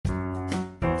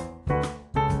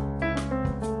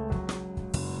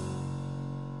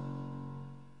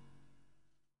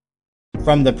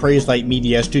From the Praiselight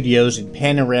Media Studios in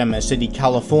Panorama City,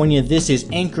 California, this is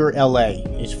Anchor LA.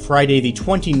 It's Friday the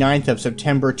 29th of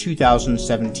September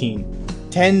 2017.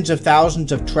 Tens of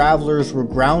thousands of travelers were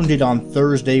grounded on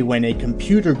Thursday when a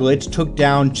computer glitch took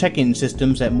down check-in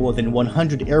systems at more than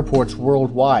 100 airports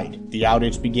worldwide. The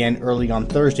outage began early on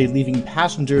Thursday, leaving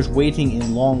passengers waiting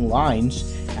in long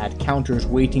lines at counters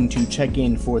waiting to check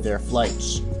in for their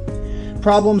flights.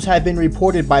 Problems have been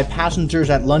reported by passengers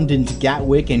at London's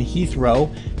Gatwick and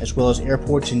Heathrow, as well as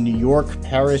airports in New York,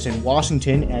 Paris, and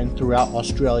Washington, and throughout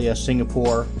Australia,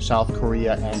 Singapore, South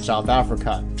Korea, and South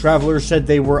Africa. Travelers said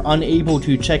they were unable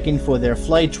to check in for their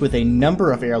flights with a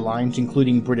number of airlines,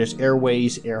 including British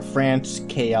Airways, Air France,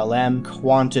 KLM,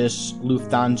 Qantas,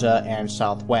 Lufthansa, and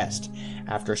Southwest,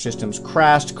 after systems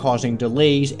crashed, causing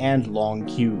delays and long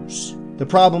queues. The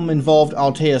problem involved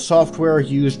Altéa software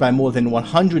used by more than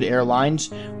 100 airlines,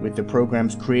 with the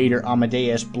program's creator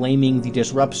Amadeus blaming the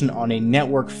disruption on a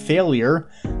network failure.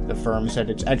 The firm said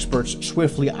its experts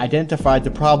swiftly identified the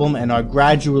problem and are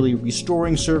gradually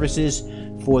restoring services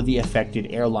for the affected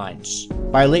airlines.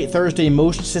 By late Thursday,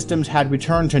 most systems had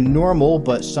returned to normal,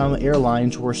 but some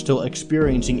airlines were still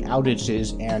experiencing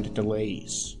outages and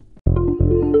delays.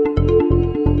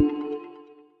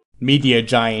 Media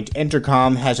giant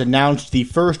Entercom has announced the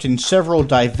first in several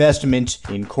divestments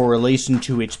in correlation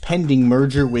to its pending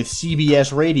merger with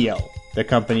CBS Radio. The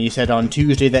company said on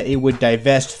Tuesday that it would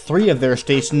divest 3 of their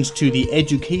stations to the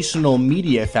Educational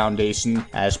Media Foundation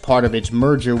as part of its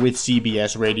merger with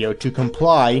CBS Radio to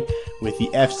comply with the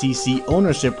FCC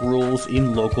ownership rules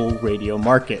in local radio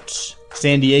markets.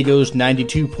 San Diego's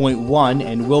 92.1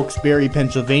 and Wilkes-Barre,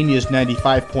 Pennsylvania's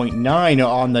 95.9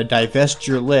 are on the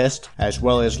divestiture list, as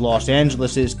well as Los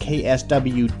Angeles'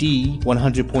 KSWD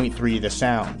 100.3 The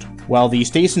Sound. While the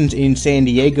stations in San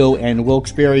Diego and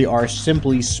Wilkes-Barre are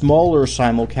simply smaller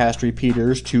simulcast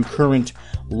repeaters to current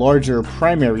larger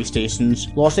primary stations,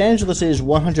 Los Angeles'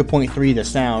 100.3 The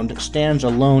Sound stands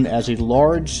alone as a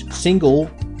large,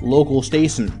 single, local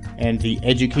station, and the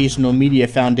Educational Media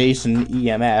Foundation,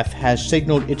 EMF, has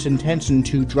signaled its intention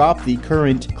to drop the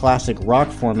current classic rock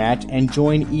format and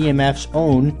join EMF's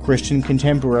own Christian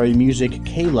contemporary music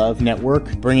K-Love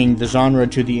network, bringing the genre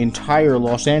to the entire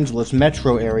Los Angeles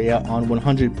metro area on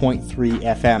 100.3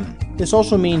 FM. This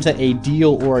also means that a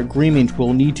deal or agreement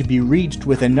will need to be reached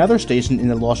with another station in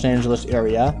the Los Angeles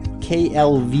area.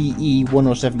 KLVE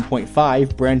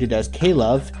 107.5, branded as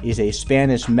K-Love, is a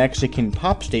Spanish-Mexican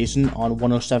pop station on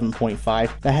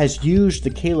 107.5 that has used the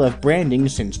K-Love branding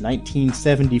since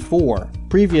 1974.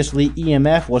 Previously,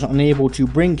 EMF was unable to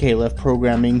bring K-Love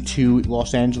programming to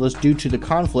Los Angeles due to the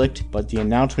conflict, but the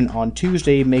announcement on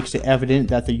Tuesday makes it evident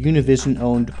that the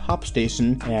Univision-owned pop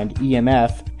station and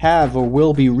EMF have or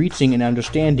will be reaching an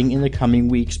understanding in the coming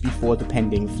weeks before the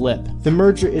pending flip. The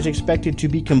merger is expected to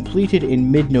be completed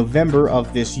in mid-November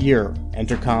of this year.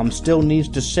 Entercom still needs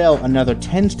to sell another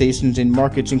 10 stations in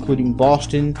markets including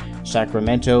Boston,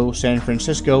 Sacramento, San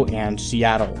Francisco, and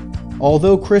Seattle.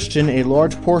 Although Christian, a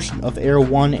large portion of Air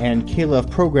One and K-Love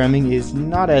programming is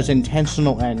not as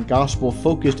intentional and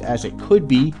gospel-focused as it could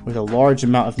be, with a large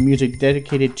amount of music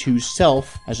dedicated to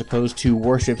self as opposed to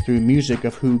worship through music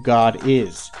of who God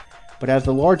is. But as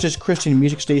the largest Christian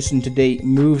music station to date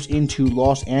moves into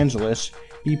Los Angeles,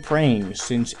 be praying,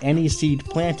 since any seed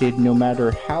planted, no matter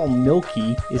how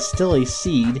milky, is still a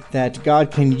seed that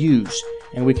God can use,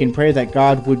 and we can pray that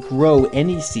God would grow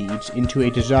any seeds into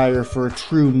a desire for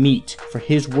true meat, for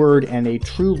His Word, and a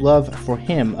true love for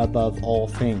Him above all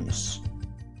things.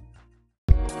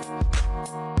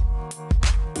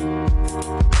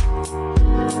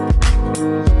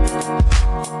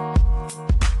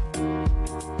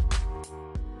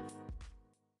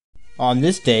 On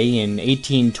this day in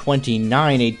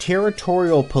 1829, a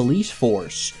territorial police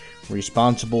force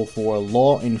responsible for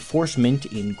law enforcement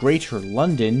in Greater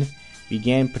London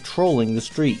began patrolling the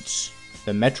streets.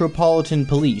 The Metropolitan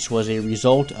Police was a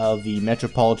result of the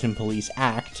Metropolitan Police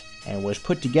Act and was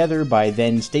put together by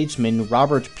then-statesman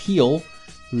Robert Peel,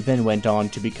 who then went on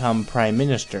to become Prime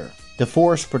Minister. The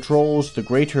force patrols the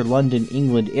Greater London,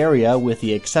 England area with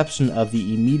the exception of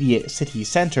the immediate city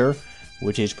centre,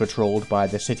 which is patrolled by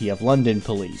the City of London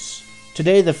Police.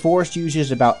 Today, the force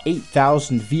uses about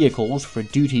 8,000 vehicles for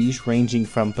duties ranging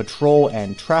from patrol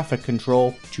and traffic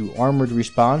control to armored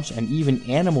response and even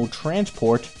animal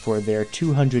transport for their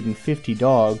 250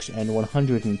 dogs and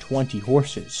 120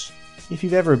 horses. If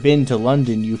you've ever been to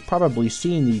London, you've probably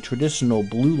seen the traditional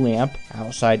blue lamp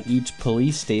outside each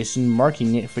police station,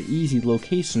 marking it for easy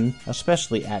location,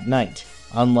 especially at night.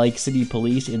 Unlike city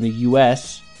police in the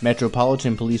US,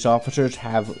 Metropolitan Police officers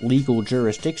have legal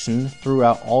jurisdiction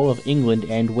throughout all of England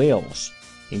and Wales.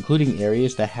 including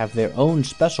areas that have their own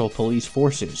special police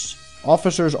forces.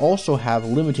 Officers also have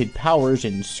limited powers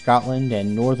in Scotland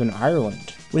and Northern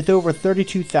Ireland. With over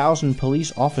 32,000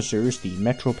 police officers, the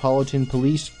Metropolitan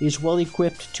Police is well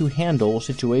equipped to handle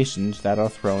situations that are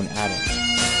thrown at it.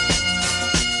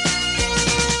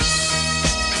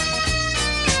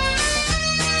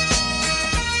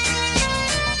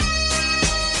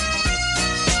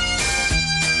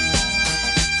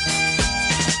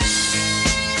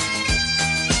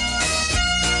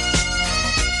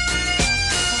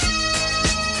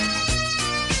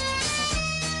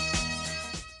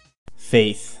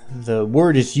 Faith. The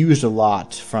word is used a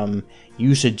lot, from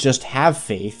you should just have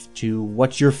faith to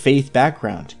what's your faith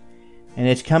background, and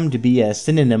it's come to be a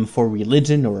synonym for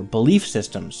religion or belief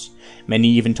systems. Many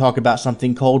even talk about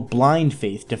something called blind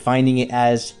faith, defining it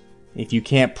as if you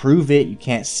can't prove it, you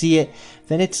can't see it,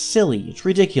 then it's silly, it's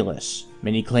ridiculous.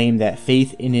 Many claim that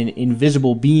faith in an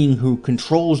invisible being who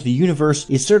controls the universe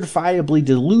is certifiably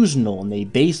delusional, and they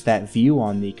base that view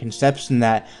on the conception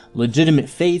that legitimate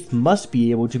faith must be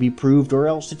able to be proved or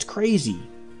else it's crazy.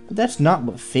 But that's not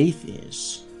what faith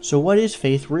is. So what is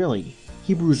faith really?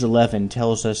 Hebrews 11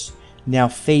 tells us, "Now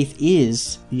faith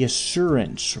is the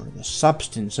assurance or the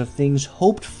substance of things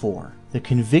hoped for, the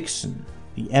conviction,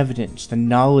 the evidence, the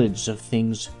knowledge of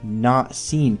things not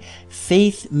seen."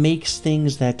 Faith makes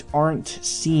things that aren't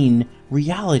seen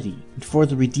reality. And for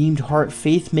the redeemed heart,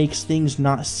 faith makes things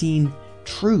not seen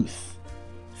truth.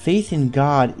 Faith in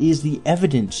God is the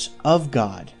evidence of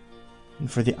God.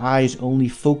 And for the eyes only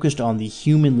focused on the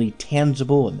humanly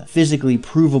tangible and the physically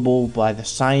provable by the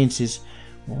sciences,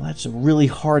 well, that's a really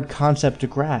hard concept to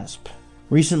grasp.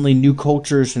 Recently, new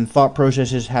cultures and thought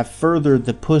processes have furthered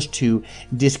the push to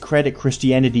discredit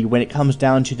Christianity when it comes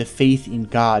down to the faith in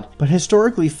God. But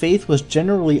historically, faith was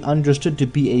generally understood to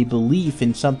be a belief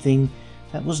in something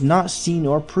that was not seen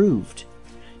or proved.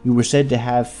 You were said to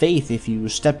have faith if you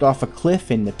stepped off a cliff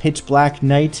in the pitch black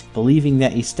night, believing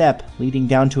that a step leading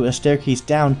down to a staircase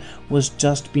down was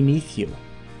just beneath you.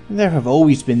 There have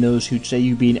always been those who'd say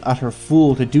you'd be an utter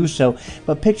fool to do so,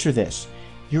 but picture this.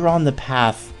 You're on the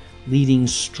path leading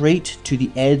straight to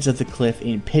the edge of the cliff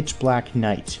in pitch black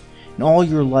night. And all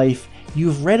your life,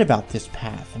 you've read about this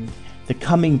path and the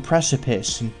coming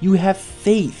precipice, and you have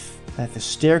faith that the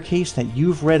staircase that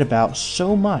you've read about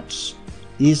so much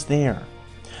is there.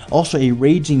 Also, a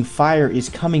raging fire is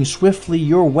coming swiftly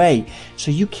your way, so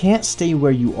you can't stay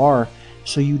where you are,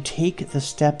 so you take the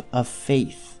step of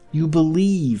faith. You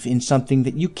believe in something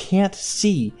that you can't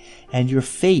see, and your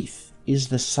faith is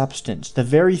the substance, the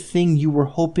very thing you were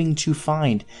hoping to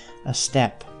find, a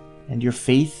step. And your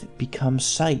faith becomes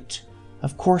sight.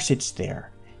 Of course it's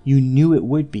there. You knew it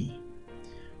would be.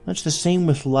 That's the same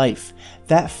with life.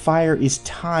 That fire is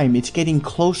time. It's getting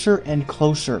closer and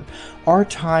closer. Our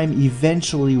time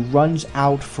eventually runs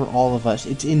out for all of us.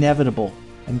 It's inevitable.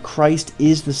 And Christ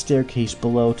is the staircase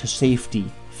below to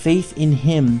safety. Faith in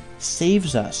Him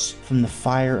saves us from the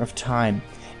fire of time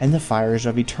and the fires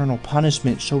of eternal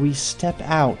punishment, so we step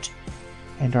out,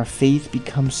 and our faith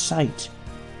becomes sight.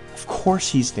 Of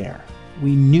course He's there.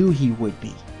 We knew He would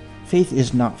be. Faith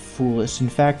is not foolish. In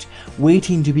fact,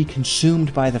 waiting to be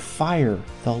consumed by the fire,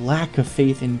 the lack of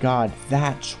faith in God,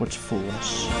 that's what's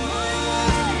foolish.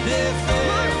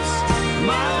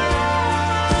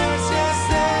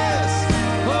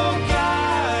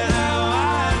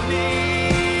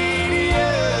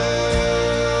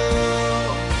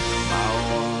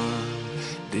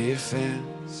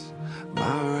 Defense,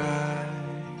 my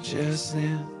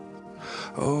righteousness,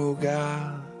 oh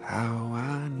God, how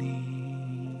I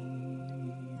need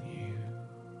you.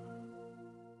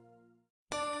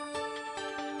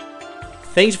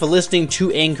 Thanks for listening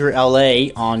to Anchor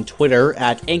LA on Twitter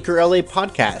at Anchor LA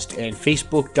Podcast and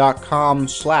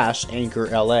Facebook.com/Anchor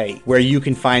LA, where you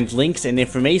can find links and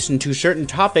information to certain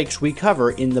topics we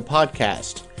cover in the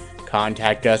podcast.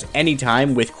 Contact us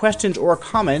anytime with questions or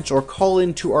comments, or call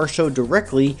into our show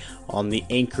directly on the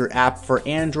Anchor app for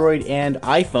Android and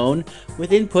iPhone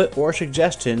with input or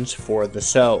suggestions for the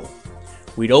show.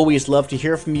 We'd always love to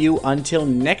hear from you. Until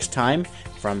next time,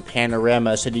 from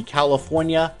Panorama City,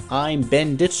 California, I'm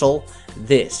Ben Ditzel.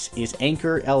 This is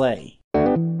Anchor LA.